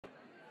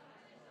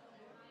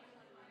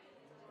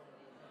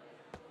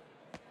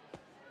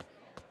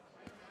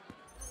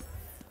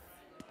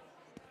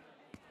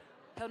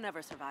He'll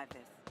never survive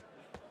this.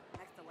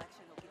 Next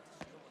election, he'll get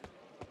destroyed.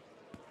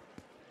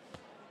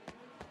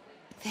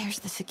 There's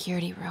the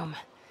security room.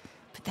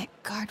 But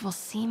that guard will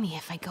see me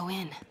if I go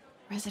in.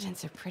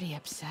 Residents are pretty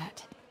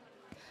upset.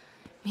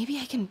 Maybe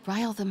I can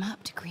rile them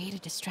up to create a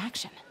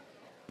distraction.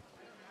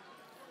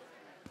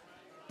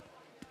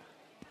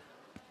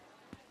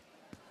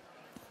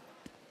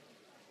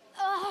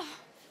 Ugh!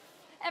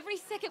 Every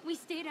second we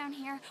stay down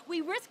here, we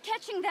risk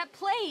catching that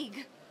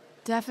plague!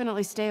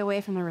 Definitely stay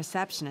away from the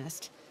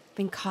receptionist.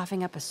 Been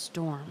coughing up a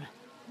storm.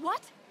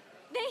 What?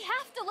 They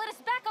have to let us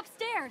back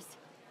upstairs!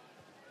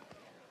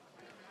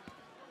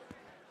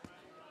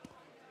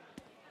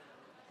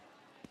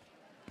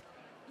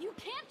 You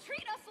can't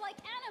treat us like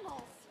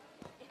animals!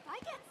 If I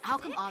get How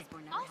sick, come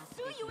Osborn never I'll has to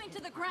sue get you his into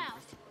the business partner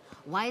ground! first?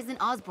 Why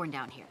isn't Osborn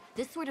down here?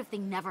 This sort of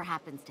thing never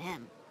happens to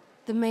him.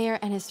 The mayor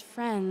and his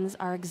friends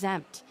are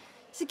exempt.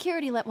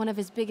 Security let one of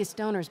his biggest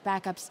donors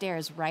back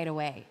upstairs right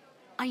away.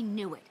 I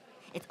knew it.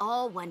 It's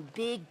all one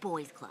big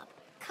boys club.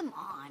 Come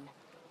on.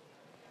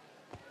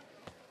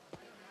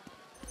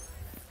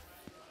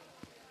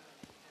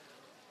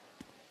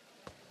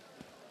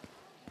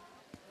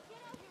 Get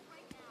out here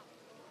right now!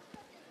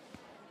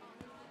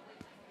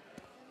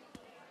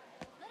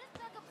 Let us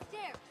back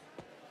upstairs!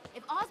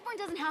 If Osborn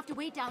doesn't have to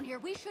wait down here,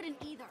 we shouldn't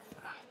either.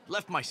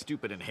 Left my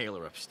stupid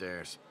inhaler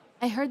upstairs.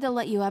 I heard they'll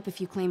let you up if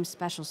you claim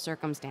special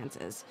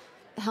circumstances.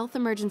 A health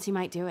emergency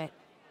might do it.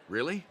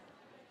 Really?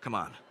 Come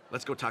on,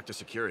 let's go talk to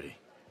security.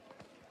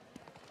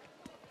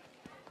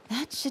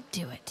 That should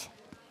do it.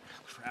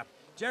 Crap.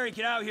 Jerry,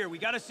 get out here. We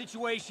got a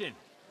situation.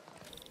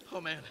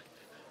 Oh man,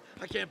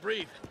 I can't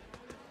breathe.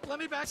 Let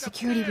me back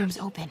Security upstairs. room's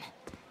open.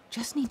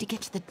 Just need to get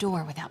to the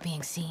door without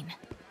being seen.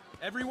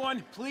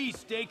 Everyone, please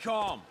stay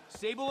calm.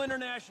 Sable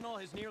International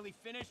has nearly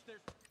finished their...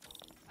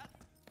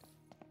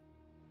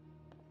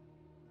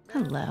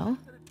 Hello.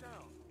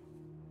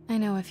 I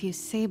know a few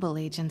Sable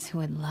agents who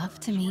would love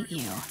to meet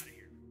you.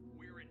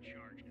 We're in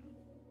charge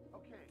now.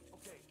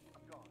 Okay,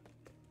 I'm gone.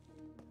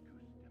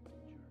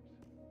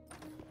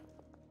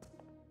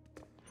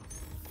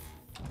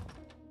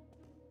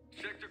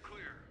 Sector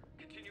clear.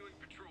 Continuing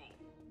patrol.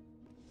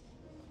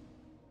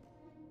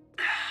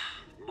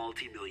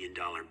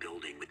 Multi-million-dollar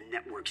building with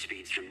network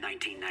speeds from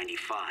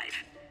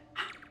 1995.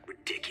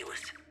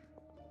 Ridiculous.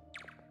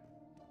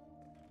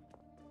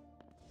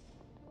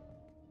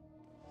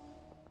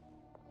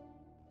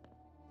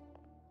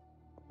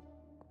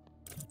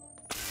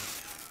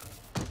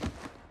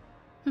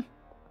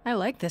 I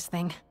like this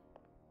thing.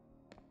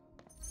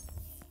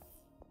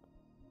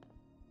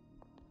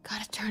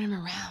 Gotta turn him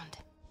around.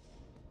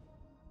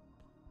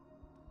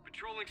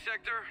 Patrolling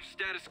sector,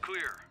 status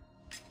clear.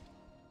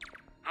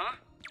 Huh?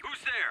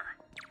 Who's there?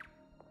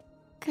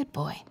 Good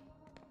boy.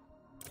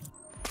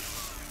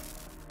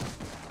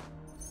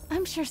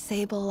 I'm sure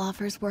Sable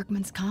offers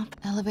workman's comp.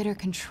 Elevator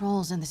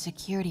controls in the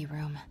security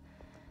room.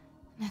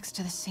 Next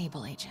to the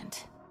Sable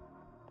agent.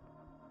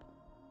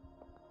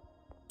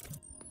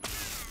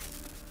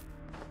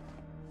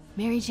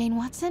 Mary Jane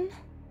Watson?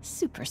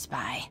 Super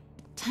spy.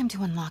 Time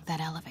to unlock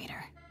that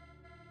elevator.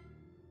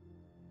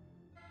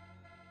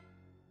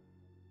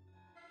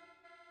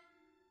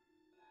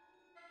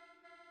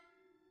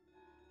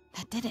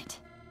 That did it.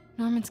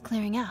 Norman's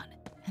clearing out,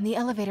 and the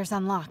elevator's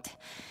unlocked.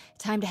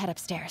 Time to head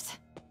upstairs.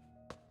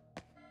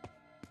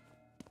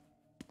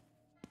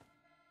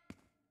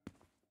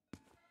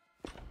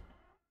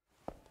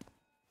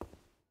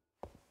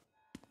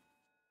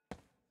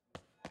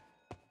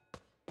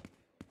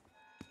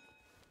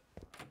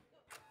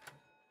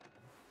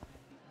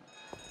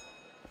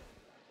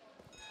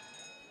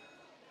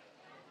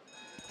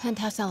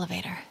 Penthouse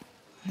elevator.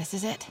 This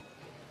is it.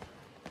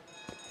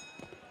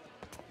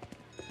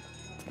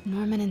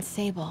 Norman and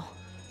Sable,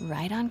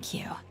 right on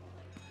cue.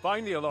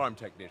 Find the alarm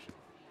technician.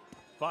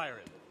 Fire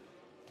it.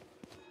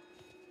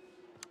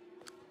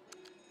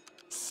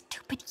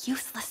 Stupid,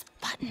 useless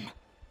button.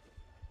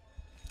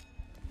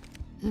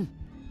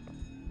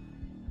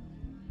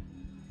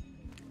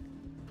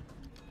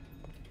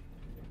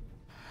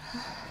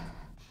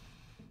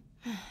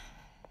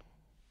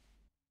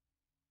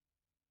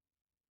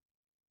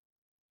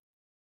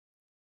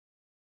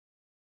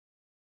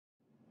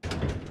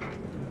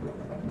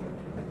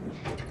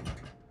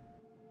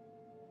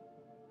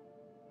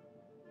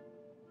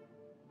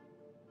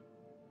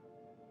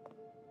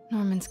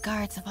 Norman's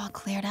guards have all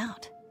cleared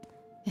out.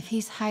 If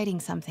he's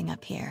hiding something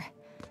up here,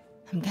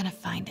 I'm gonna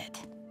find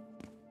it.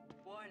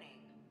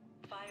 Warning.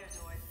 Fire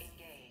doors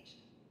engaged.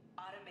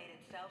 Automated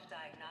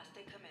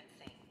self-diagnostic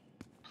commencing.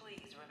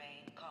 Please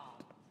remain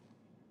calm.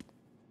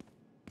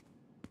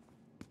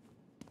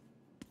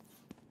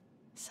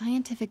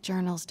 Scientific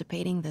journals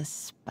debating the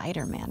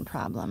Spider-Man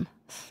problem.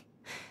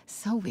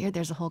 So weird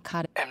there's a whole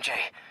MJ,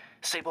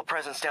 Sable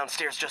presence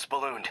downstairs just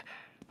ballooned.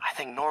 I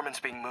think Norman's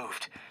being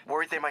moved.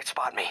 Worried they might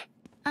spot me.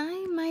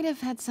 I might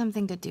have had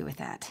something to do with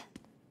that.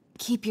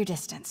 Keep your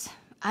distance.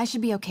 I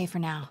should be okay for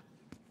now.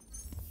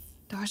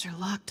 Doors are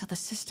locked till the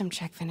system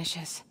check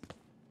finishes.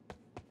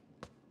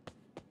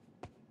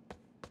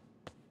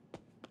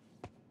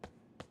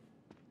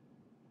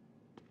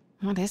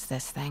 What is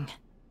this thing?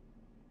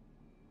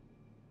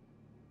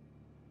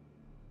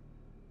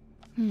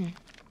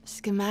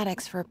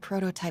 Schematics for a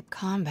prototype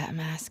combat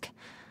mask.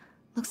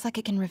 Looks like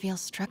it can reveal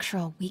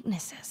structural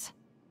weaknesses.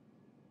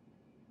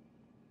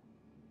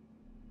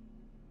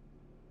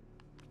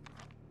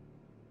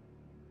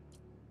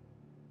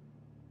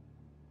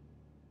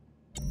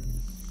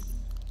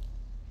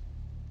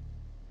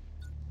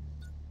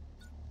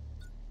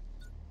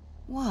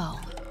 Whoa,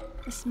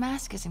 this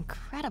mask is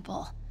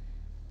incredible.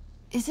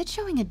 Is it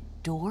showing a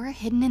door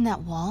hidden in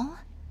that wall?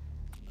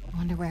 I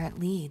wonder where it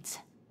leads.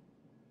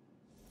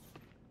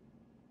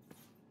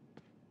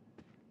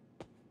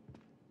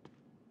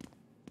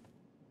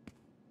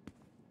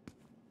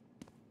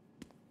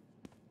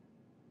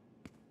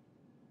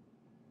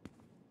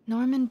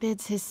 Norman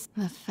bids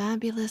the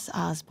fabulous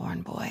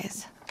Osborn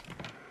boys.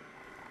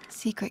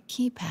 Secret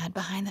keypad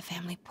behind the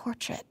family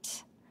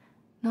portrait.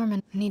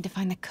 Norman need to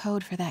find the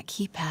code for that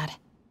keypad.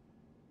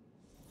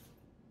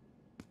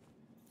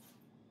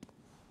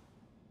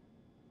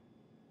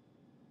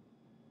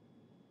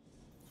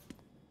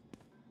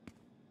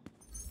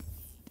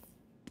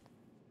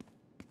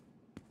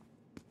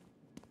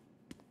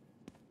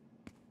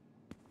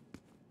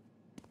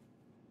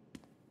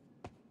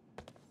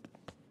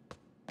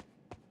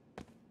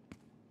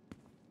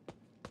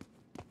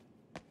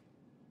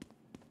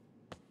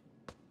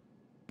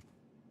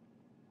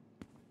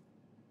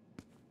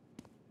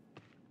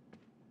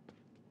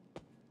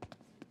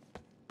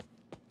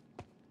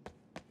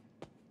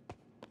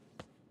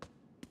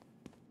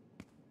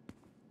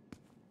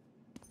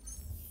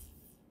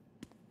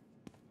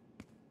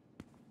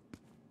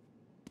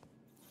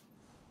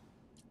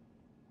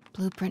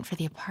 Blueprint for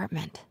the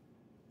apartment.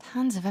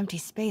 Tons of empty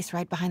space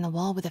right behind the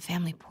wall with a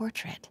family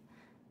portrait.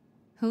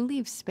 Who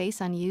leaves space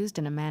unused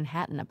in a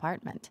Manhattan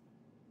apartment?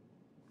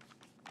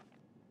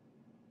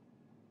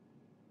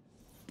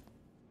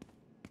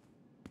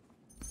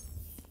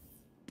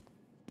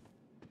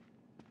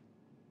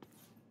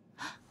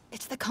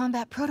 It's the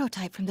combat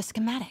prototype from the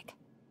schematic.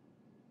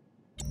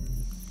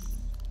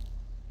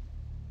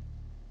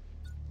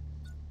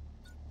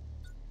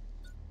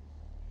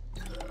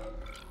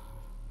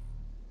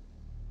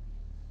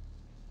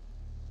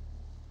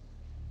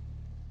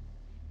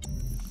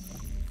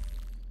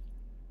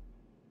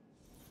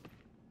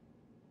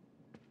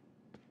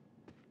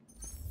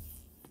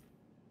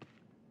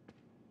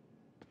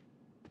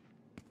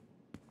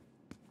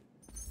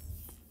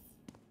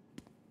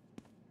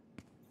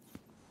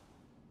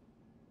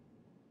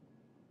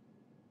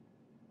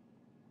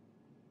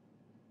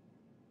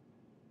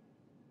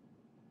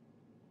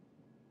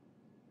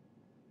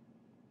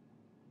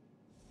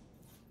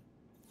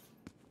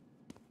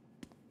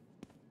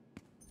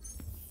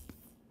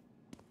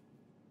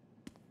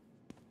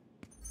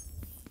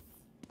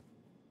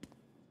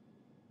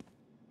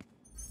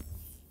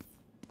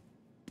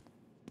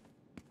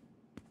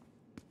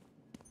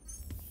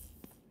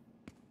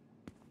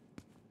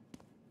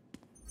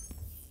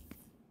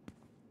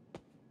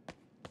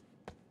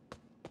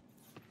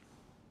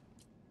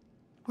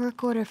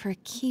 Work order for a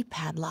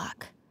keypad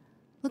lock.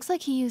 Looks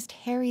like he used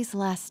Harry's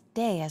last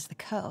day as the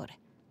code.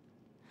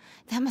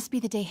 That must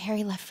be the day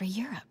Harry left for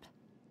Europe.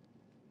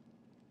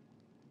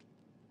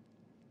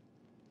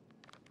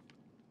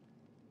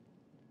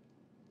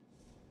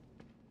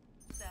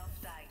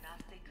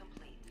 Self-diagnostic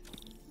complete.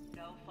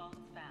 No faults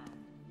found.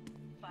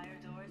 Fire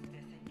doors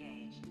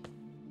disengaged.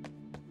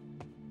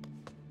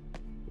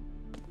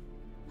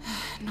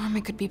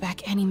 Norman could be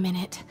back any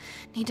minute.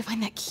 Need to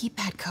find that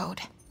keypad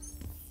code.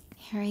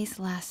 Harry's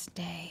last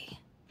day.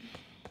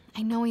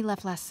 I know he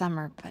left last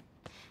summer, but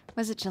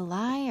was it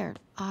July or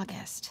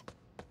August?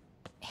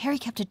 Harry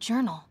kept a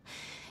journal.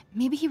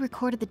 Maybe he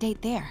recorded the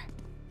date there.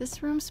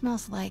 This room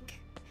smells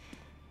like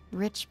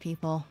rich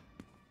people.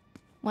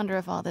 Wonder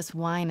if all this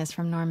wine is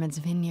from Norman's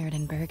vineyard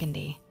in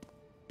Burgundy.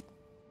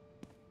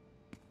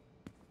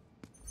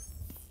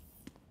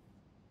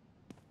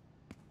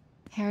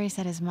 Harry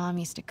said his mom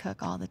used to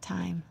cook all the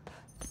time.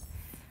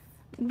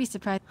 I'd be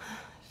surprised.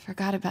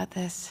 Forgot about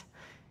this.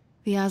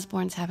 The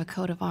Osborns have a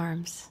coat of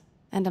arms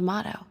and a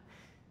motto.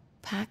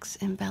 Pax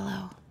in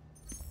bello.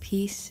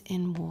 Peace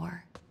in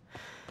war.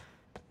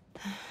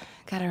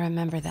 Gotta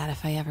remember that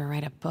if I ever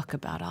write a book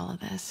about all of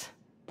this.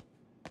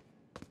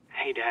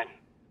 Hey, Dad.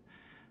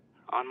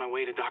 On my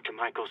way to Dr.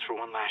 Michael's for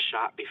one last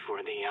shot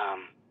before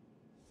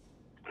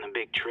the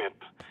big trip.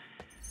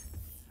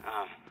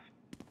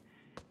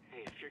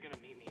 Hey, if you're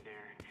gonna meet me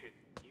there, could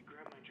you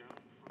grab my journal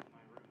from my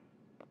room?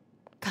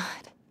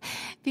 God,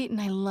 Pete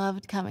and I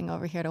loved coming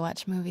over here to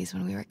watch movies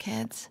when we were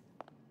kids.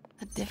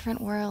 A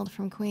different world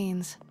from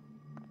Queens.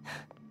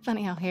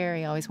 Funny how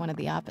Harry always wanted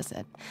the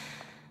opposite.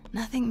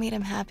 Nothing made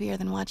him happier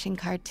than watching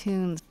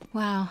cartoons.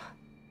 Wow,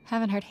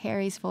 haven't heard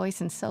Harry's voice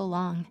in so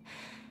long.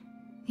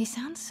 He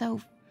sounds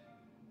so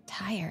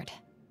tired.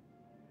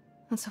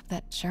 Let's hope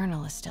that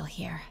journal is still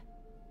here.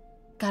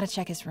 Gotta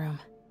check his room.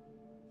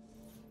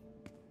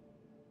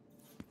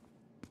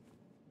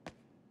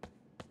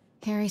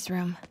 Harry's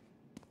room,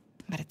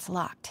 but it's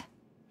locked.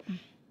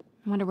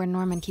 I wonder where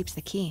Norman keeps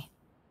the key.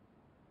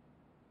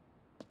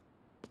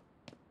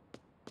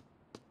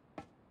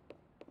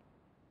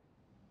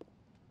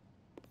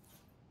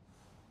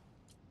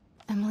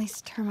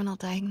 Emily's terminal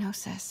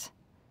diagnosis.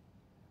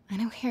 I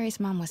know Harry's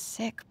mom was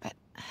sick, but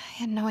I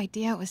had no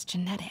idea it was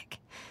genetic.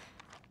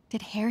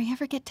 Did Harry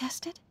ever get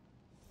tested?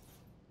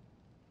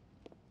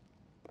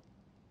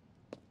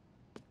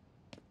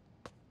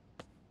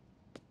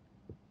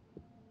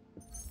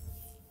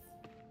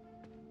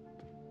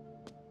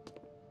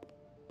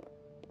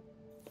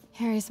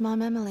 Harry's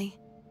mom, Emily.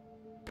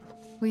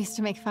 We used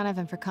to make fun of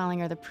him for calling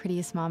her the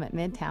prettiest mom at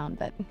Midtown,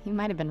 but he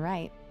might have been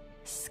right.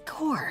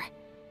 Score!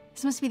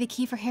 This must be the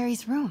key for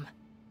Harry's room.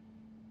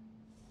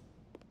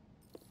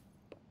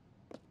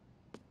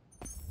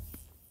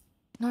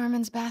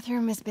 Norman's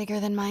bathroom is bigger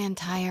than my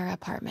entire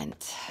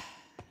apartment.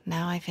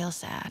 Now I feel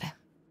sad.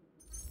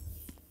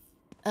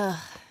 Ugh,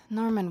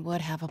 Norman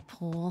would have a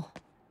pool.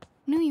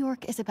 New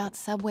York is about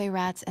subway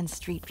rats and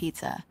street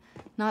pizza,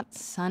 not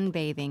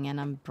sunbathing and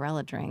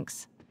umbrella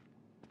drinks.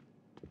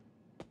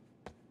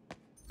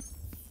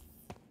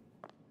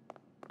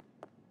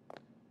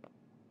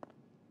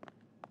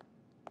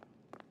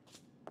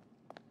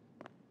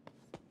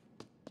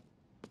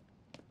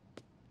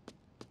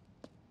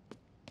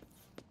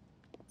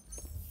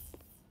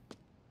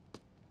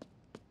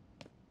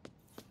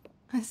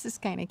 This is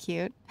kinda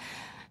cute.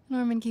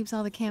 Norman keeps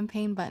all the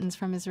campaign buttons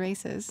from his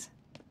races.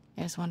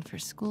 There's one for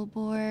school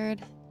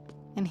board,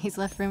 and he's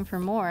left room for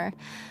more.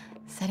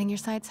 Setting your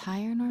sights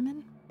higher,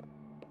 Norman?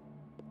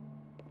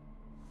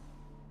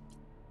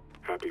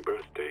 Happy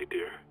birthday,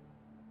 dear.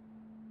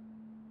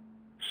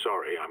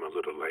 Sorry I'm a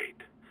little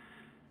late.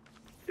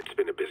 It's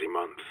been a busy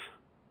month.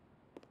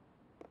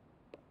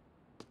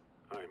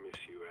 I miss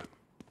you, Em.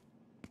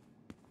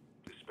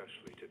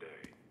 Especially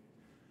today.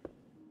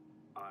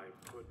 I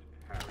put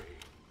Harry...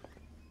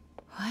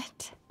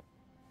 What?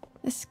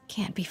 This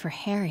can't be for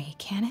Harry,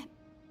 can it?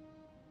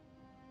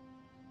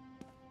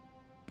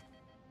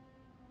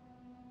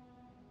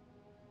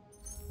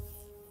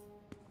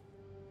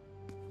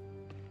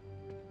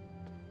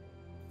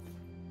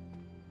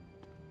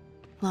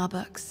 Law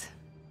books.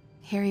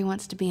 Harry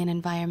wants to be an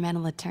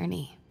environmental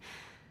attorney,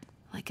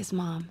 like his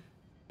mom.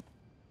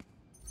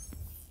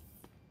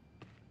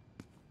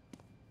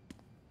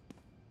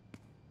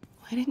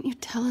 Why didn't you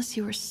tell us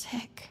you were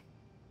sick?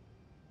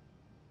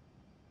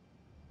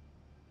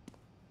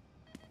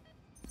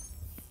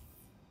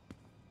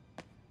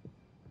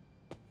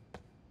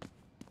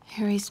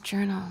 Harry's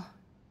journal.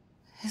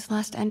 His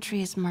last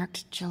entry is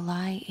marked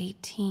July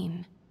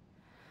 18.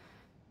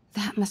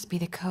 That must be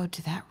the code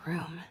to that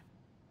room.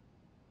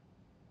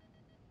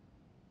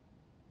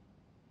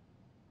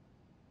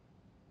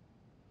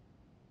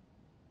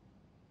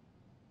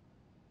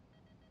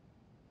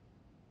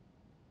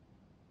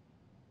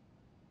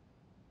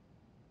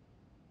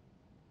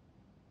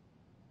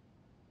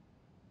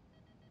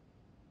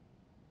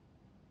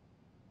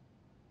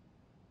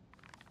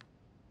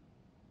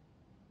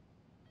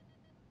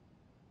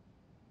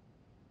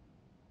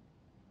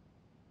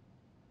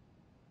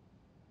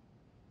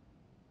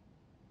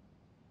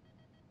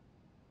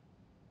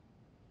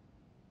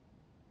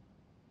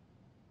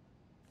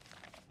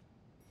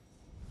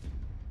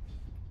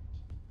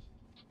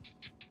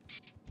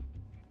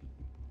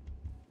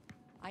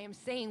 I am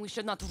saying we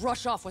should not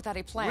rush off without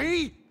a plan.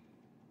 We?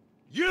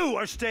 You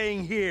are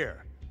staying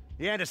here.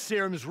 The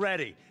antiserum's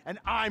ready, and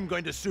I'm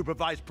going to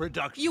supervise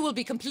production. You will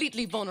be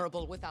completely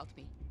vulnerable without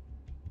me.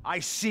 I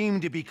seem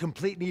to be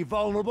completely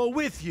vulnerable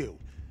with you.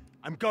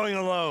 I'm going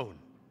alone.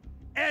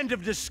 End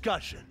of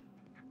discussion.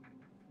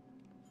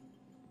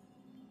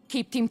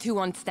 Keep Team 2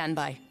 on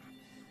standby.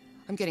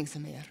 I'm getting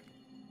some air.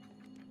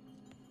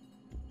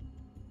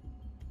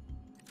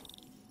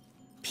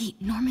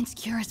 Pete, Norman's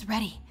cure is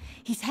ready.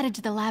 He's headed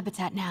to the lab it's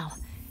at now.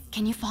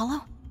 Can you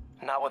follow?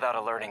 Not without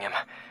alerting him.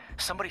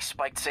 Somebody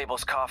spiked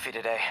Sable's coffee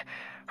today.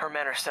 Her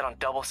men are set on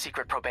double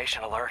secret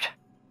probation alert.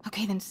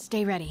 Okay, then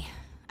stay ready.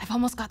 I've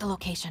almost got the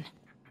location.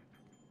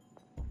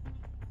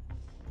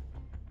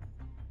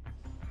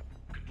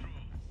 Control.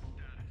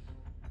 Status.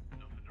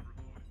 Nothing to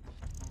report.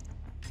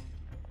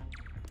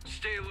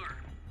 Stay alert.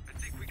 I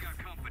think we got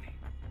company.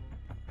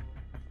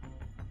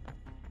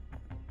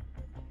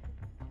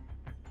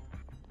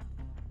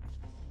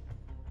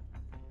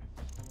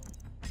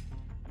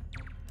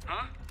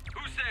 Huh?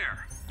 Who's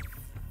there?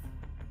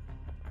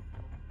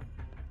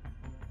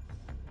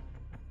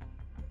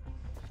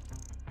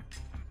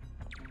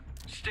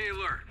 Stay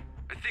alert.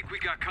 I think we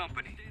got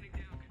company. Standing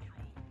down, Control.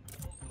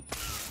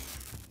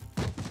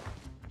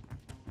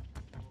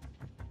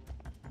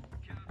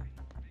 Copy. Making a sweep.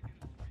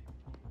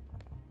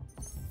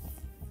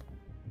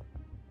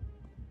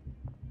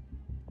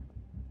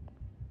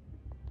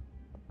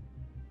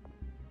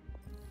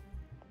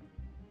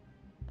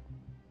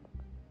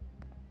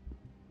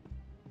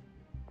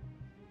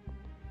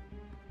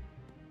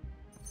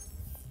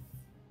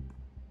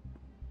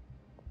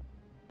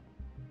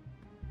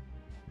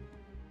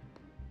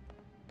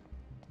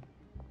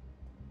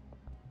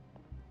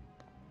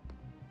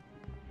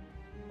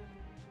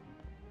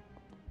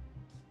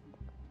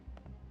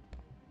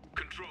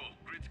 Control,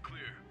 grid's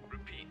clear.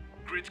 Repeat,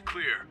 grid's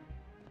clear.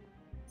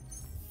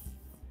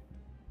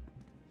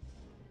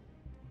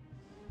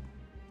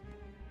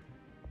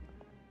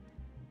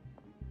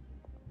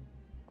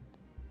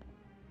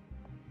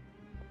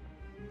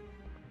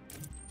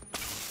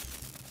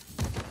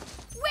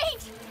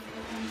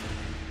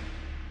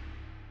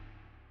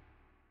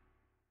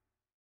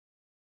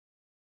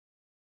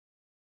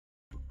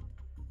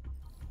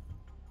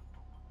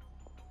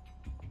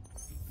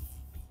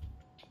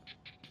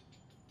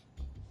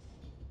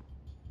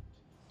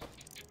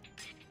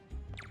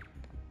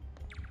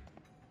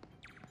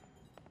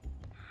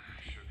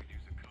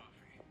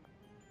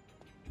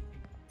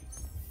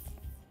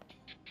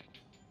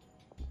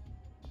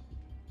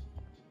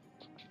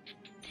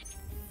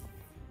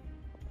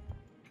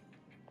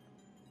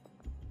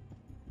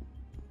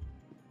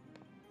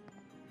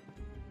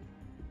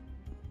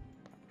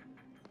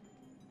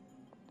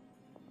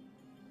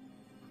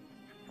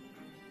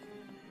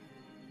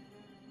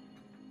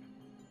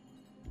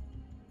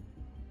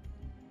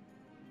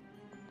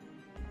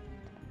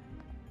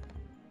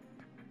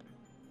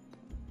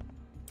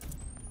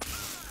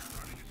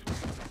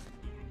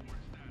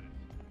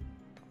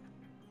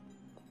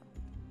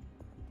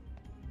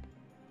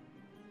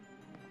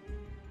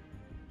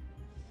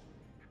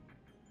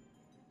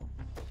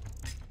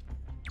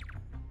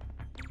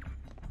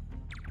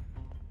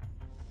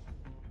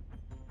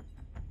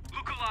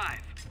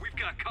 alive. We've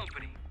got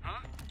company, huh?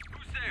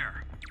 Who's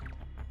there?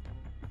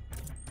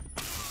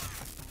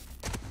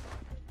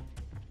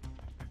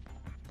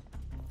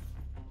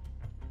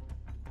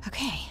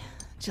 Okay,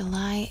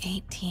 July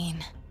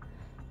 18.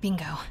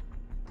 Bingo.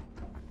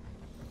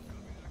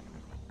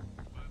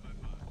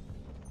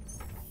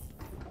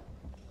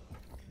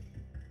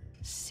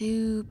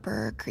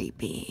 Super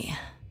creepy.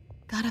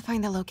 Gotta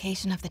find the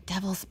location of the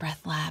Devil's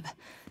Breath lab.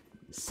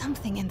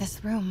 Something in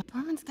this room.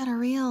 Norman's got a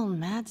real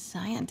mad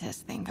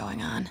scientist thing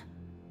going on.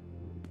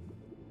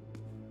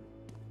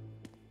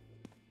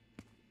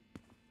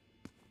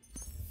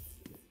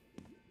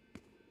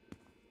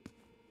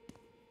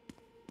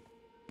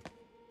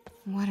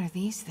 What are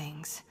these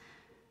things?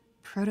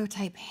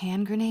 Prototype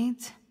hand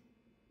grenades?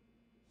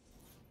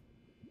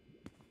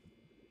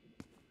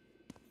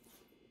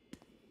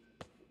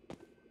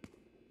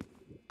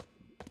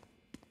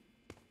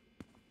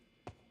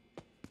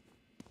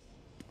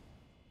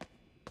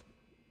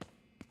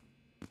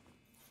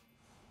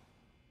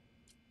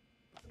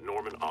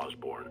 Norman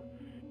Osborn,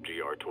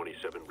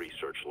 GR-27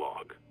 research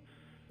log.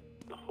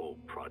 The whole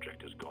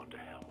project has gone to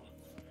hell.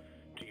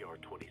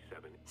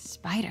 GR-27...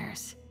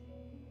 Spiders.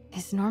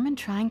 Is Norman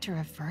trying to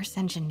reverse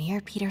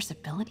engineer Peter's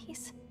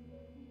abilities?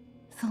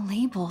 The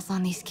labels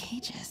on these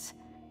cages.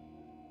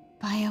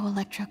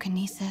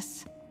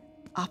 Bioelectrokinesis,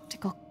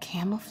 optical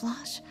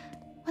camouflage?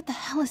 What the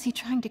hell is he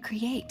trying to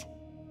create?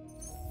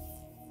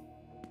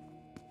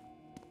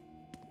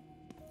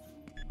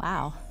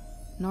 Wow.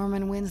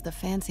 Norman wins the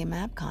fancy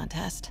map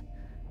contest.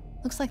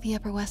 Looks like the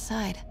Upper West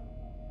Side.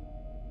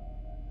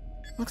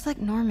 Looks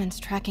like Norman's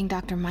tracking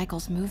Dr.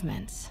 Michael's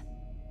movements.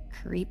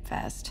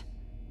 Creepfest.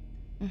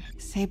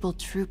 Sable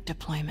troop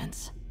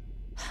deployments.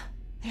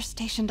 They're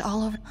stationed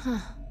all over. Huh.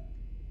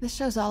 This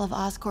shows all of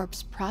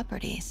Oscorp's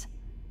properties.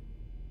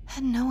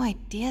 Had no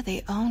idea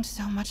they owned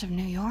so much of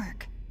New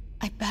York.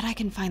 I bet I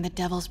can find the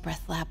Devil's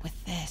Breath lab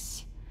with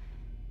this.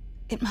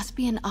 It must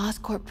be an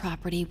Oscorp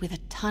property with a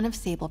ton of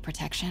Sable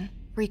protection,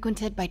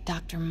 frequented by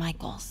Dr.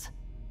 Michaels.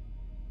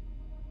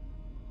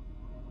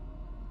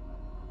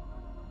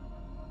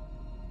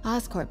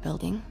 Oscorp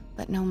building,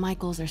 but no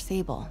Michaels or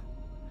Sable.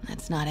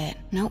 That's not it.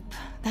 Nope,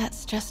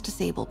 that's just a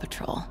Sable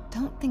patrol.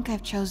 Don't think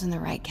I've chosen the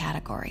right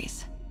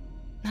categories.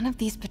 None of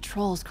these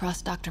patrols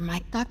cross Dr.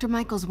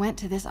 Michaels went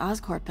to this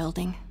Oscorp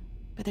building,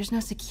 but there's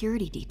no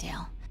security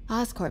detail.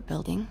 Oscorp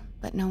building,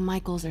 but no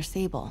Michaels or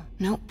Sable.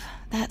 Nope,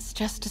 that's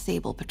just a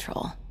Sable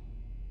patrol.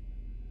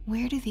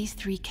 Where do these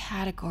three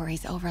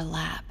categories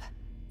overlap?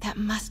 That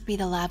must be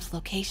the lab's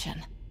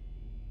location.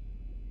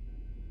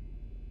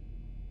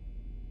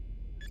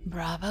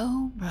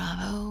 Bravo,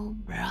 bravo,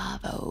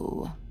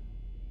 bravo.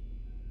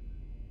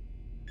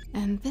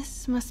 And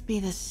this must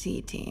be the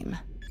C team.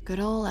 Good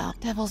ol'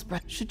 Devil's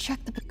Breath. Should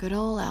check the good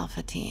ol'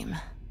 Alpha team.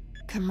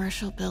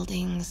 Commercial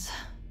buildings.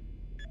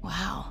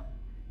 Wow.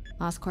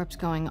 Oscorp's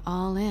going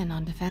all in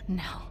on defense.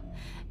 No.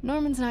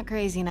 Norman's not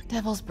crazy enough.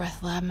 Devil's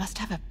Breath lab must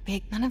have a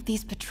big... None of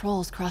these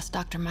patrols cross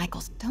Dr.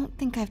 Michaels. Don't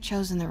think I've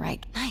chosen the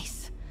right...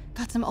 Nice.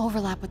 Got some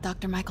overlap with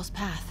Dr. Michaels'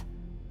 path.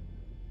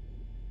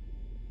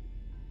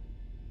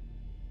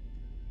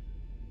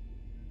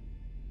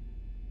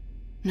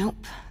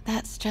 Nope,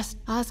 that's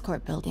just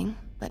Oscorp building,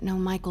 but no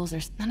Michaels or...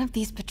 None of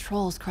these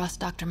patrols cross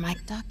Dr.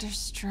 Mike... Dr.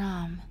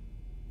 Strom.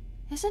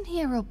 Isn't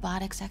he a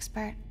robotics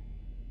expert?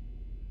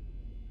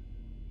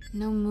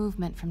 No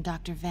movement from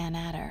Dr. Van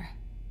Adder.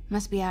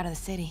 Must be out of the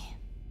city.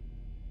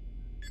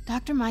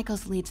 Dr.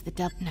 Michaels leads the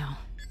No.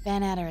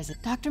 Van Adder is a...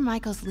 Dr.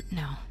 Michaels...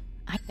 No.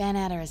 Van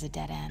Adder is a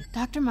dead end.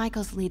 Dr.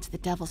 Michaels leads the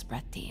Devil's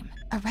Breath team.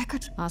 A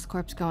records...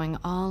 Oscorp's going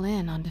all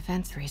in on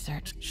defense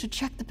research. Should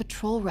check the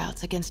patrol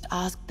routes against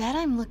Bet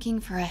I'm looking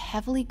for a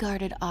heavily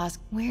guarded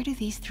Where do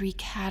these three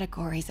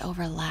categories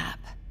overlap?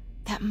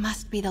 That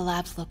must be the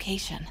lab's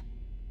location.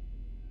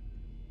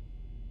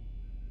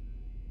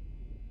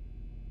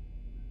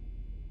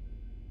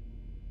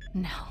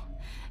 No.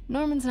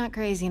 Norman's not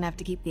crazy enough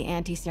to keep the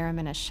anti-serum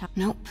in a shop.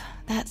 Nope,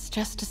 that's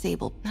just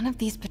disabled. None of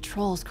these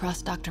patrols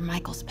cross Dr.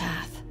 Michaels'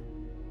 path.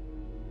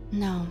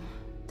 No.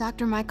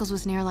 Dr. Michaels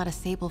was near a lot of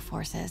Sable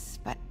forces,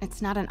 but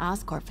it's not an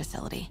Oscorp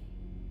facility.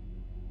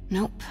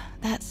 Nope,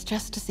 that's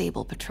just a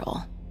Sable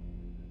patrol.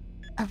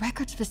 A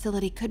records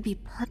facility could be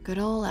good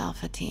ol'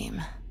 Alpha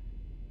team.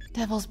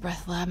 Devil's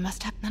Breath lab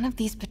must have... None of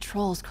these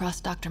patrols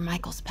cross Dr.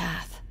 Michaels'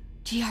 path.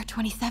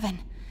 GR-27.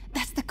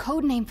 That's the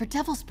code name for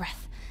Devil's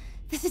Breath.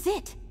 This is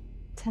it!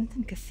 10th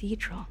and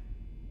Cathedral.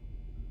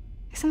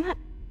 Isn't that...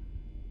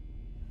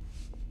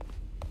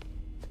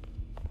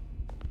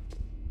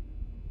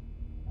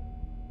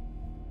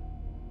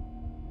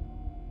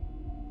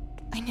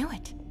 I knew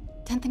it.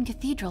 10th and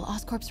Cathedral,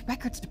 Oscorp's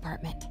records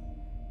department.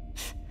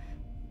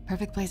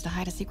 Perfect place to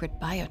hide a secret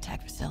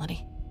biotech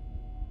facility.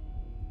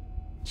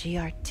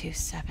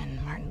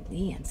 GR-27 Martin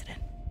Lee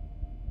incident.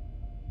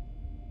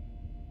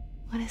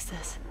 What is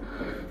this?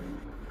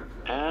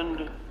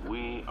 And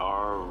we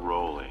are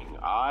rolling.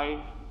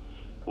 I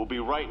will be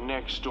right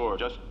next door.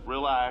 Just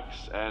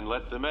relax and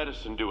let the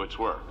medicine do its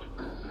work.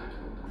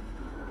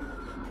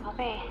 宝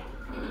贝，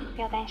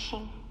不要担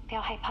心，不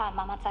要害怕，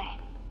妈妈在。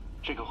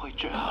这个会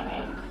治好你，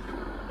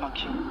放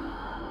心。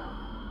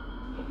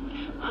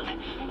那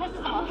是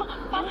什么？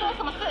发生了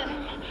什么事？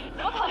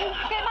怎么可能？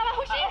可以慢慢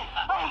呼吸。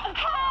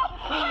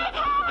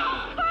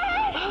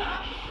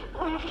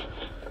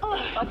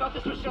I thought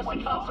this was just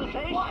a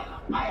consultation.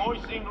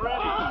 Hoisting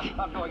ready.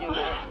 I'm going in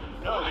there.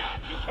 No,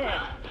 you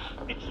can't.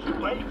 It's too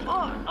late.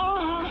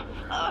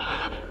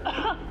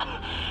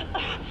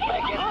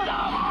 Make it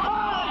stop.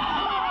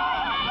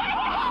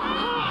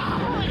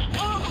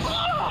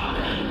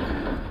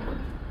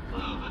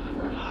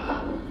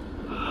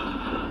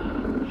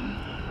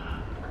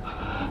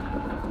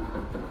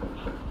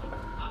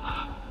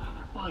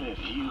 What have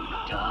you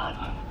done?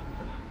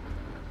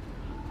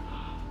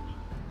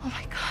 Oh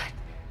my god.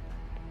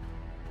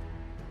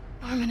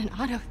 Norman and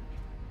Otto.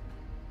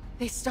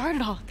 They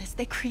started all of this.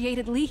 They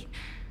created Lee.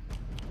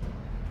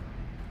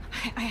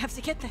 I have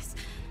to get this.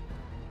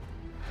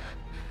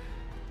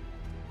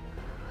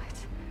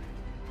 What?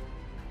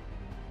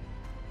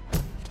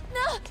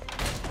 No!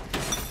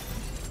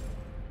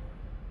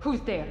 Who's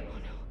there? Oh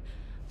no.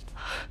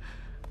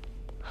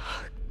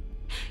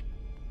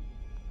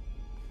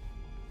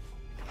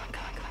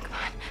 Come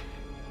on.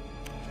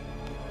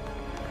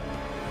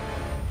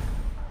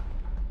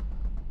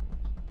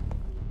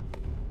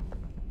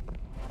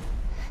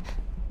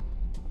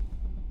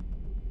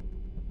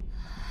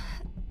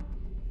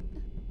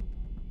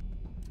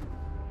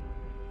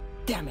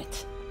 Damn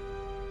it.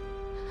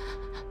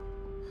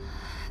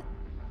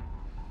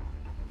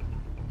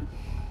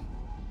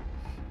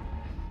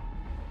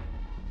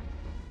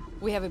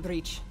 We have a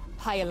breach.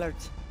 High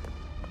alert.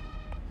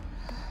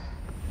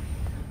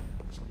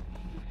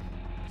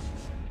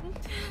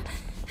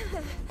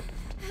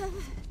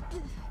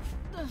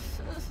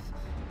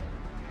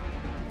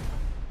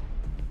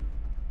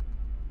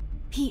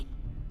 Pete,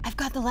 I've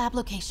got the lab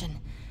location.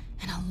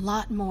 And a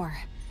lot more.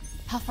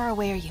 How far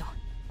away are you?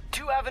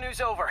 2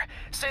 avenues over.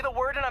 Say the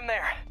word and I'm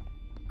there.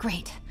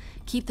 Great.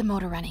 Keep the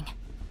motor running.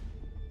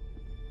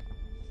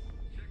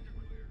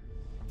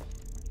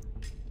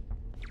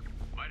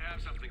 Might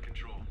have something,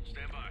 Control.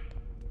 Stand by.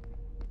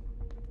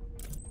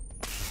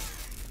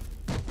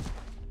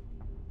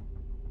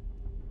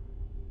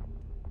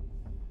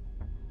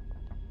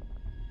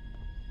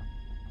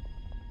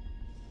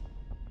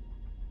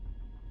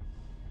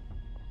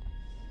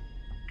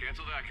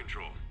 Cancel that,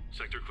 Control.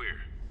 Sector clear.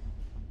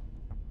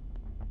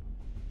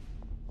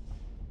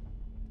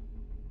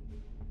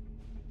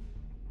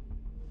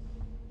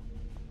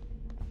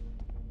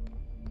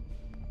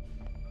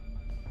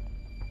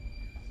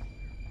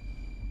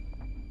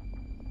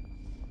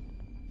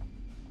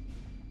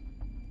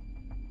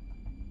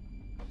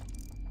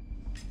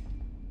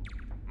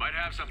 Might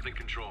have something,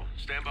 Control.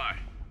 Stand by.